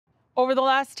Over the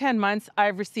last 10 months,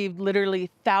 I've received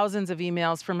literally thousands of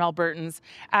emails from Albertans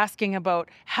asking about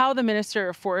how the Minister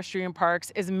of Forestry and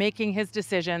Parks is making his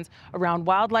decisions around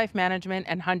wildlife management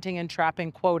and hunting and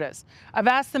trapping quotas. I've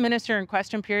asked the Minister in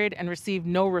question period and received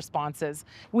no responses.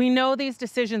 We know these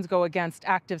decisions go against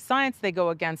active science, they go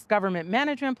against government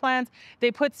management plans,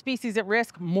 they put species at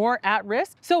risk, more at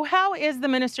risk. So how is the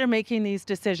Minister making these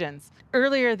decisions?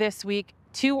 Earlier this week,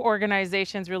 2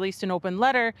 organizations released an open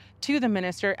letter to the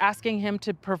Minister asking him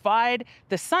to provide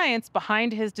the science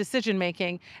behind his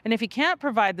decision-making, and if he can't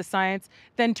provide the science,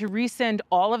 then to rescind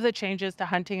all of the changes to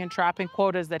hunting and trapping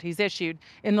quotas that he's issued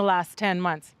in the last 10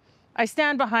 months. I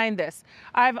stand behind this.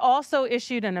 I've also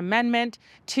issued an amendment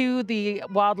to the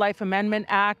Wildlife Amendment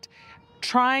Act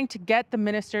trying to get the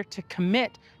Minister to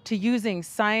commit to using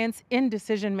science in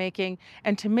decision-making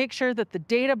and to make sure that the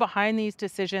data behind these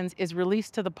decisions is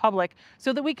released to the public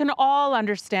so that we can all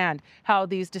understand how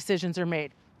these decisions are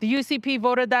made. The UCP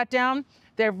voted that down.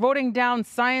 They're voting down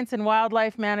science and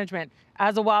wildlife management.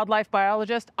 As a wildlife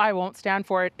biologist, I won't stand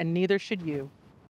for it, and neither should you.